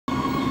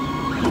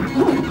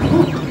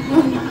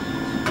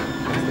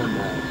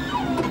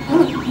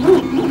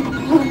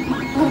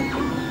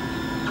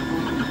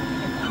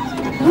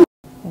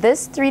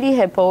This 3D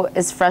hippo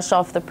is fresh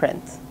off the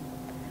print.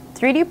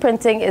 3D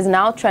printing is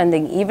now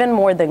trending even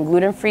more than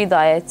gluten-free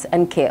diets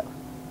and kale.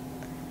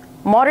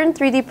 Modern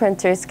 3D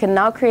printers can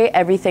now create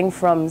everything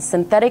from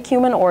synthetic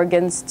human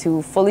organs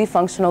to fully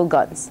functional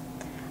guns.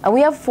 And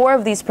we have 4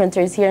 of these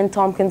printers here in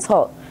Tompkins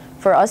Hall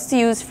for us to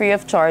use free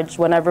of charge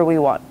whenever we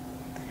want.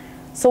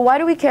 So why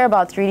do we care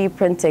about 3D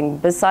printing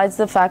besides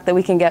the fact that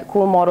we can get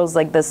cool models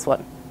like this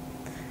one?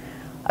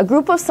 A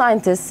group of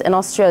scientists in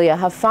Australia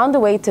have found a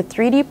way to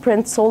 3D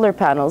print solar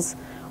panels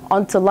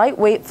onto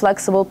lightweight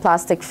flexible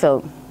plastic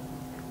film.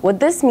 What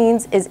this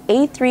means is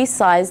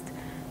A3-sized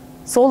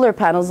solar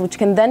panels which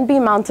can then be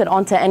mounted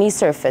onto any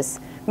surface,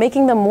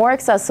 making them more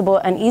accessible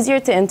and easier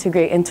to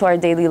integrate into our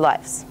daily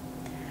lives.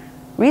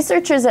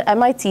 Researchers at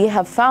MIT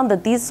have found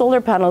that these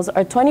solar panels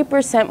are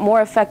 20% more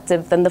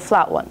effective than the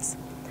flat ones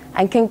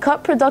and can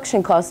cut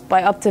production costs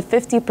by up to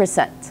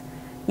 50%.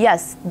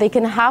 Yes, they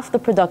can halve the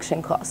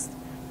production cost.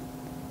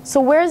 So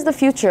where is the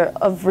future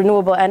of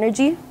renewable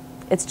energy?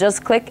 It's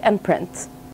just click and print.